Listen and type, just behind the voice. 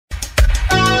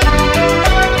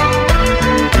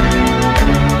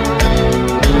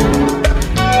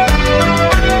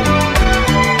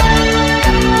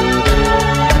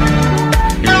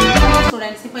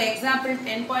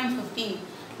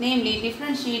namely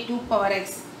differentiate 2 power x.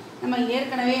 நம்ம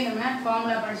ஏற்கனவே நம்ம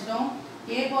formula படிச்சிட்டோம்.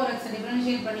 a power x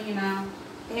differentiate பண்ணீங்கன்னா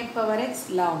a power x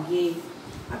log a.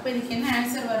 அப்போ இதுக்கு என்ன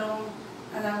ஆன்சர் வரும்?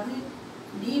 அதாவது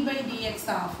d by dx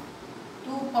of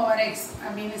 2 power x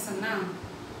அப்படின்னு சொன்னால்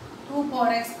 2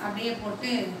 power x அப்படியே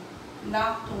போட்டு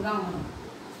log 2 தான் வரும்.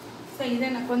 ஸோ இதை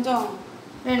நான் கொஞ்சம்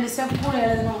 2 ஸ்டெப் கூட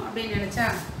எழுதணும் அப்படின்னு நினச்சா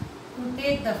to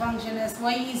take the function as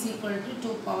y is equal to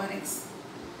 2 power x.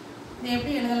 இதை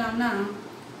எப்படி எழுதலாம்னா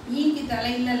ஈக்கு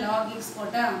தலையில் log x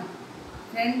போட்டால்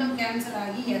ரெண்டும் கேன்சல்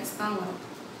ஆகி x தான் வரும்.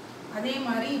 அதே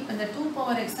மாதிரி இப்போ இந்த 2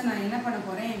 power x நான் என்ன பண்ண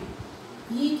போகிறேன்?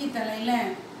 ஈக்கு தலையில்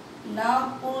log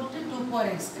போட்டு 2 power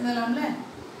x எழுதலாம்ல.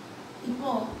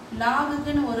 இப்போது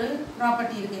லாகுக்குன்னு ஒரு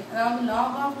ப்ராப்பர்ட்டி இருக்குது. அதாவது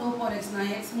log of 2 power x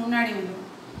நான் x முன்னாடி வந்துடும்.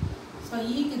 ஸோ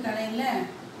ஈக்கு தலையில்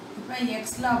இப்போ x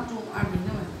log 2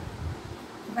 அப்படின்னு வருது.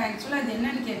 இப்போ ஆக்சுவலாக இது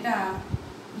என்னன்னு கேட்டால்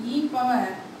e பவர்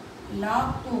log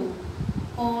 2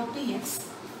 போட்டு x.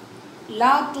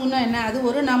 log 2னா என்ன? அது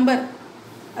ஒரு நம்பர்.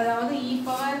 அதாவது e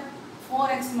பவர்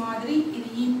 4x மாதிரி இது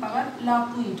e power log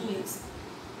 2 into x.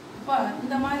 இப்போ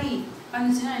இந்த மாதிரி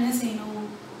வந்துச்சுன்னா என்ன செய்யணும்?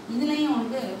 இதுலேயும்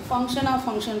வந்து ஃபங்க்ஷன் ஆஃப்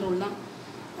ஃபங்க்ஷன் ரூல் தான்,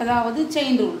 அதாவது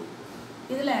செயின் ரூல்.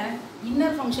 இதில்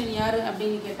இன்னர் ஃபங்க்ஷன் யார்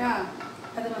அப்படின்னு கேட்டால்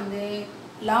அது வந்து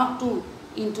log 2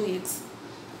 into x.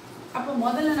 அப்போ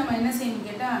முதல்ல நம்ம என்ன செய்யணும்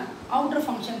கேட்டால் அவுட்டர்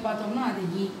ஃபங்க்ஷன் பார்த்தோம்னா அது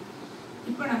e.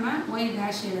 இப்போ நம்ம y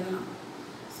டேஷ் எழுதலாம்.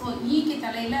 ஸோ ஈக்கு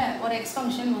தலையில் ஒரு எக்ஸ்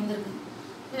ஃபங்க்ஷன் வந்திருக்கு.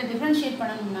 இதை டிஃப்ரென்ஷியேட்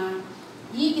பண்ணணும்னா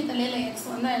ஈக்கு தலையில் எக்ஸ்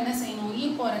வந்தால் என்ன செய்யணும்? e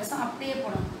பவர் எக்ஸை அப்படியே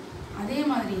போடணும். அதே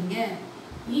மாதிரி இங்கே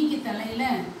ஈக்கு தலையில்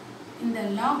இந்த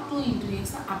log 2 into x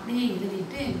அப்படியே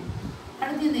எழுதிட்டு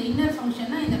அடுத்து இந்த இன்னர்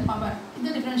ஃபங்க்ஷன்னா இந்த பவர் இதை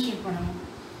டிஃப்ரென்ஷியேட் பண்ணணும்.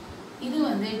 இது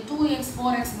வந்து 2x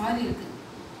 4x மாதிரி இருக்குது.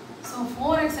 ஸோ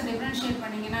 4x டிஃப்ரென்ஷியேட்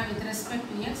பண்ணிங்கன்னா வித் ரெஸ்பெக்ட்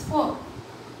டு x 4.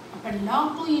 அப்போ log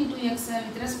 2 into x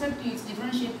with respect to x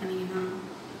differentiate பண்ணிங்கன்னா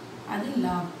அது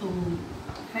log 2.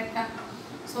 கரெக்டாக?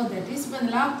 ஸோ தட் இஸ் இப்போ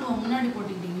log 2 முன்னாடி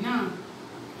போட்டுக்கிட்டிங்கன்னா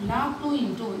log 2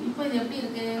 into இப்போ இது எப்படி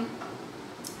இருக்குது?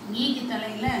 ஈக்கு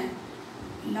தலையில்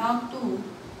log 2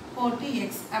 போட்டு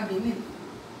x அப்படின்னு இருக்குது.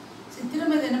 சரி,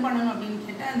 திரும்ப இது என்ன பண்ணணும் அப்படின்னு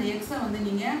கேட்டால் அந்த எக்ஸை வந்து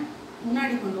நீங்கள்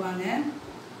முன்னாடி கொண்டு வாங்க.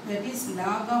 That is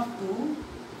log of 2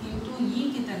 into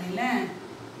ஈக்கு தலையில்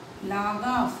log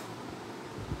of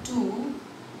 2.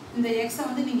 இந்த எக்ஸை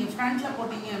வந்து நீங்கள் ஃப்ரண்ட்டில்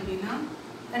போட்டிங்க அப்படின்னா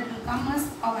that will come as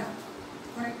power.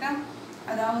 கரெக்டாக?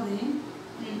 அதாவது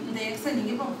இந்த எக்ஸை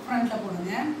நீங்கள் இப்போ ஃப்ரண்ட்டில்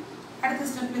போடுங்க. அடுத்த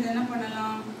ஸ்டெப் இது என்ன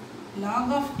பண்ணலாம்?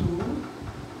 log of 2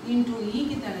 into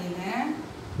ஈக்கு தலையில்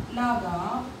log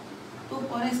of 2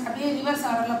 power x அப்படியே ரிவர்ஸ்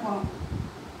ஆர்டரில் போகிறோம்.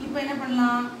 இப்போ என்ன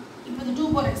பண்ணலாம்? இப்போ இது 2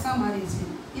 power x மாறிடுச்சு.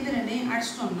 இது ரெண்டையும்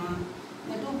அடிச்சிட்டோம்னா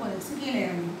இந்த 2 power x கீழே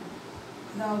இறங்கும்.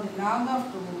 அதாவது log of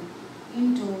 2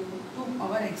 into 2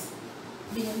 power x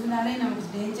இப்படி இருந்தனாலே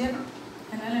நமக்கு டேஞ்சர்.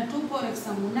 அதனால் 2 power x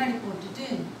முன்னாடி போட்டுட்டு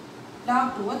log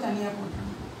 2 தனியாக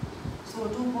போட்டுருணும். So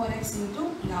 2 power x into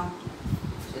log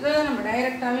 2. இதை நம்ம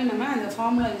டைரெக்டாகவே நம்ம அந்த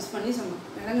ஃபார்முலா யூஸ் பண்ணி சொன்னோம்.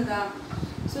 விளங்குதா?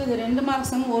 ஸோ இது 2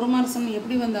 மார்க்ஸ் சம் 1 மார்க் சம்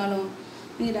எப்படி வந்தாலும்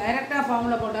நீங்கள் டைரெக்டாக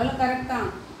ஃபார்முலா போட்டாலும் கரெக்ட் தான்.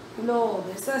 இவ்வளோ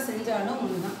பெருசாக செஞ்சாலும்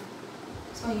ஒன்று தான்.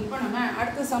 ஸோ இப்போ நம்ம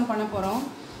அடுத்த சம் பண்ண போகிறோம்.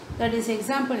 That is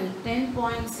example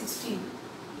 10.16.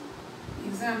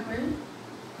 எக்ஸாம்பிள்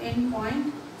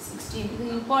 10.16. இது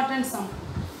important some.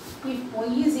 If y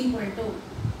is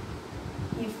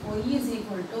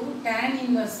equal to tan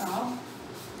inverse of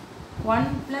 1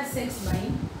 plus x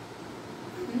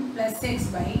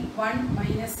by 1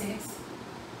 minus x,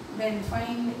 then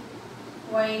find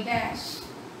y dash.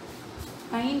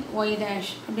 Find y dash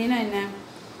அப்படின்னா என்ன?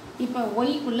 இப்போ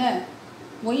ஒய்க்குள்ளே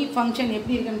ஒய் ஃபங்க்ஷன்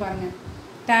எப்படி இருக்குன்னு பாருங்கள்.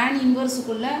 tan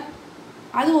இன்வர்ஸுக்குள்ளே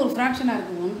அது ஒரு ஃப்ராக்ஷனாக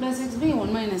இருக்குது 1 plus x by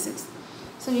 1 minus x.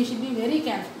 So we should be very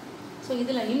careful. So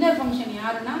இதில் இன்னர் ஃபங்க்ஷன்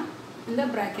யாருன்னா இந்த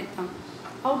ப்ராக்கெட் தான்.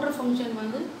 அவுட்டர் ஃபங்க்ஷன்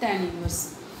வந்து tan inverse.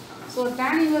 So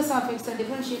tan inverse of எக்ஸை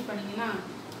டிஃப்ரென்ஷியேட் பண்ணிங்கன்னா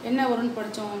என்ன வரும்னு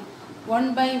படித்தோம்? 1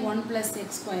 by 1 plus x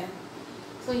square.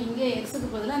 So இங்கே எக்ஸுக்கு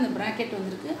பதிலாக அந்த ப்ராக்கெட்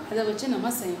வந்திருக்கு. அதை வச்சு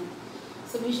நம்ம செய்யணும்.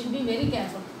 So we should be very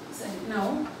careful. சரி, now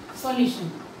solution.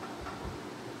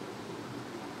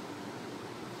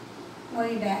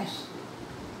 y dash.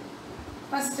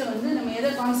 First வந்து நம்ம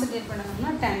எதை கான்சன்ட்ரேட்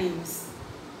பண்ணணும்னா tan இன்வர்ஸ்.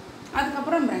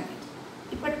 அதுக்கப்புறம் ப்ராக்கெட்.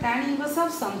 இப்போ tan இன்வர்ஸ்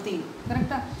ஆஃப் சம்திங்.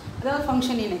 கரெக்டாக? அதாவது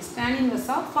function in X. tan inverse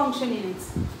of function in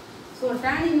X. So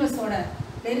tan இன்வர்ஸோட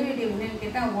derivative என்னன்னு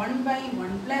கேட்டால் 1 by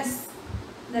 1 ப்ளஸ்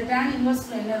இந்த tan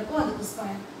இன்வர்ஸில் என்ன இருக்கோ அதுக்கு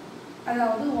ஸ்கொயர்.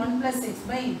 அதாவது 1 plus x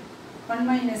by 1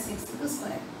 minus xக்கு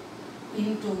square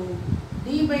into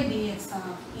d by dx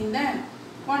of இந்த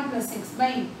 1 plus x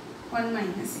by 1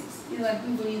 minus x. இது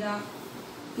வரைக்கும் புரியுதா?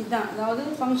 இதுதான் அதாவது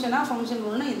ஃபங்க்ஷன்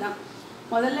ரூல்னா இதுதான்.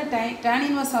 முதல்ல tan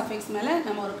inverse of x மேலே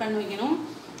நம்ம ஒரு கண் வைக்கணும்.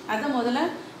 அதை முதல்ல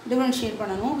டிஃபரன்ஷியேட்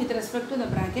பண்ணணும் with respect to the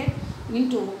bracket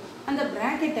into அந்த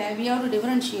ப்ராக்கெட்டை we have to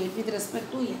differentiate with respect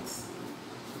to x.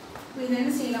 இப்போ இதை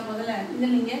என்ன செய்யலாம்? முதல்ல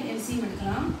இதில் நீங்கள் எல்சிஎம்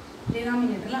எடுக்கலாம்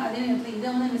டினாமினேட்டரில். அதே நேரத்தில் இதை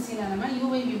வந்து என்ன செய்யலாம்? நம்ம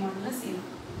u/v மாடலில் செய்யலாம்.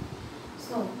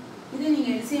 ஸோ இதை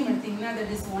நீங்கள் எல்சிஎம் எடுத்தீங்கன்னா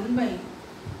that is 1 by.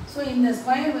 ஸோ இந்த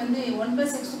ஸ்கொயர் வந்து 1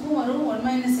 plus x-க்கும் வரும் 1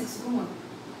 minus x-க்கும் வரும்.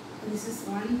 This is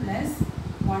 1 plus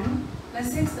 1 plus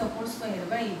x the whole square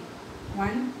by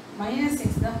 1 minus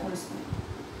x the whole square.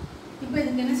 இப்போ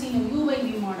இதுக்கு என்ன செய்யணும்? u/v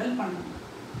மாடல் பண்ணணும்.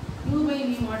 u/v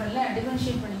மாடலில்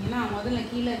டிஃபரன்ஷியேட் பண்ணிங்கன்னா முதல்ல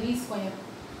கீழே v ஸ்கொயர்.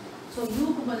 ஸோ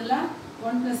யூக்கு பதிலாக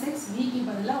 1 plus x, vக்கு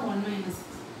பதிலாக 1 minus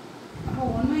x. அப்போ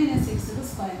 1 minus xக்கு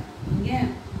ஸ்கொயர். இங்கே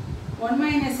 1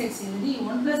 minus x எழுதி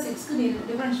 1 plus xக்கு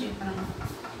டிஃபரன்ஷியேட் பண்ணணும்.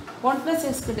 1 plus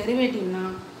xக்கு டெரிவேட்டிவ்னா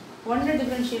 1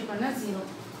 டிஃபரன்ஷியேட் பண்ணால் 0.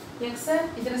 எக்ஸை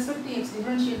இது ரெஸ்பெக்ட் டு எக்ஸ்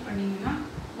டிஃபரன்ஷியேட் பண்ணிங்கன்னா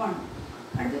 1.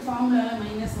 அடுத்து ஃபார்முலாவில்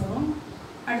மைனஸ் வரும்.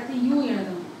 அடுத்து u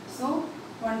எழுதணும். So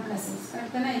 1 plus x.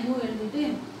 அடுத்தனா u எழுதிட்டு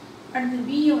அடுத்து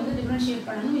vயை வந்து டிஃபரன்ஷியேட்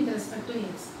பண்ணணும் with respect to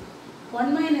X.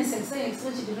 1 minus xஐ எக்ஸ்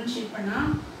வச்சு டிஃபரன்ஷியேட்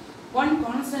பண்ணால் 1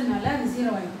 கான்ஸ்டன்ட்னால அது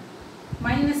 0 ஆகிடும்.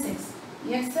 மைனஸ் எக்ஸ்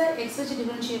எக்ஸை எக்ஸ் வச்சு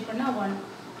டிஃபரன்ஷியேட் பண்ணால் 1.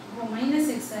 இப்போ மைனஸ்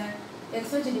எக்ஸை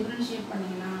எக்ஸ் வச்சு டிஃபரன்ஷியேட்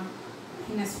பண்ணிங்கன்னா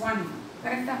 -1.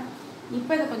 கரெக்டாக?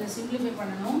 இப்போ இதை கொஞ்சம் சிம்பிளிஃபை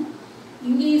பண்ணணும்.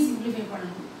 இங்கேயும் சிம்பிளிஃபை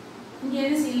பண்ணணும். இங்கே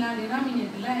என்ன செய்யலாம்?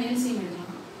 டினாமினேட்டரில் எல்சிஎம்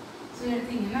எடுக்கலாம். ஸோ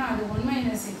எடுத்திங்கன்னா அது 1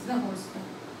 minus x the whole square.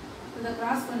 இதை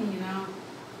கிராஸ் பண்ணிங்கன்னா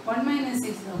 1 minus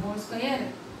x the whole square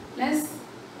plus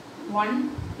 1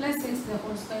 plus x the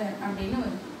whole square அப்படின்னு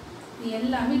வருது. இது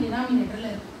எல்லாமே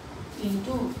டினாமினேட்டரில் இருக்குது.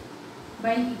 இன்டூ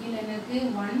பைக்கு கீழே என்ன இருக்குது?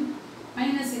 1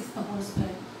 minus x the whole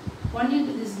square. 1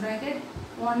 into this bracket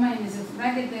 1 minus x.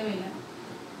 bracket தேவையில்லை.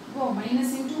 இப்போது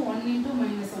மைனஸ் இன்ட்டு 1 into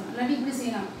minus 1. இல்லாட்டி இப்படி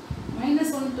செய்யலாம்.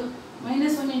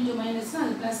 -1 into மைனஸ்னால்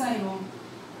அது ப்ளஸ் ஆகிடும்.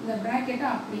 இந்த ப்ராக்கெட்டை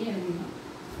அப்படியே எழுதிடலாம்.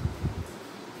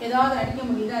 ஏதாவது அடிக்க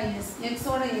முடியுதா? எஸ்.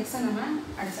 எக்ஸோட எக்ஸை நம்ம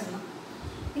அடிச்சிடலாம்.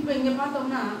 இப்போ இங்கே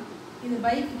பார்த்தோம்னா இது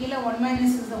பைக்கு கீழே 1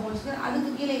 minus x the whole square. அதுக்கு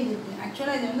கீழே இது இருக்குது.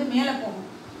 ஆக்சுவலாக இது வந்து மேலே போகும்.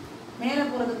 மேலே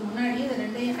போகிறதுக்கு முன்னாடியே இது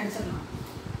ரெண்டையும் அடிச்சிடலாம்.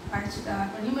 அடிச்சுட்டா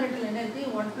இப்போ நியூமரேட்டரில் என்ன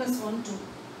இருக்குது? 1 plus 1 2.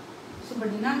 ஸோ இப்போ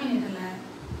டினாமினேட்டரில்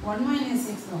 1 minus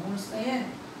x the whole square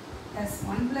plus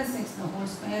 1 plus x the whole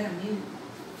square அப்படின்னு.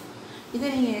 இதை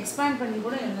நீங்கள் எக்ஸ்பேண்ட் பண்ணி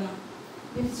கூட எழுதலாம்.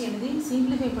 பிரித்து எழுதி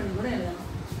சிம்பிளிஃபை பண்ணி கூட எழுதலாம்.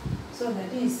 So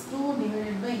that is 2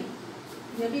 divided by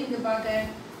இது எப்படி இருக்குது பார்க்க?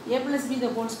 a plus b the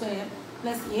whole square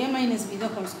plus a minus b the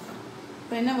whole square.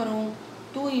 இப்போ என்ன வரும்?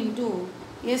 2 into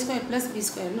a square plus b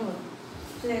squareனு வரும்.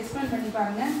 ஸோ இதை எக்ஸ்பேண்ட் பண்ணி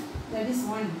பாருங்கள். That is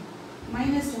 1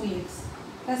 minus 2x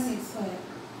plus x square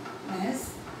plus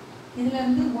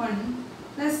இதிலேருந்து 1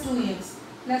 plus 2x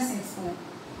plus x square.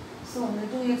 So இந்த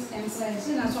 2x cancel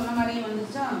ஆகிடுச்சு. நான் சொன்ன மாதிரியே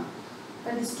வந்துச்சா?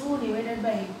 that is 2 divided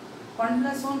by 1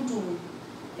 plus 1 2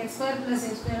 x square plus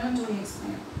x square 2x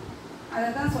square. அதை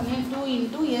தான் சொன்னேன் 2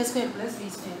 into a square plus b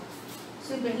square. So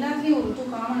இப்போ எல்லாத்துலேயும் ஒரு 2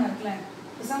 காமன் இருக்குல்ல.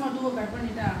 பேசாமல் 2 கட்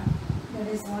பண்ணிட்டா that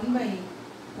is 1 by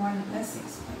 1 plus x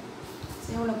square. So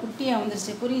இவ்வளோ குட்டியாக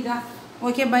வந்துருச்சு. புரியுதா?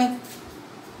 Okay bye.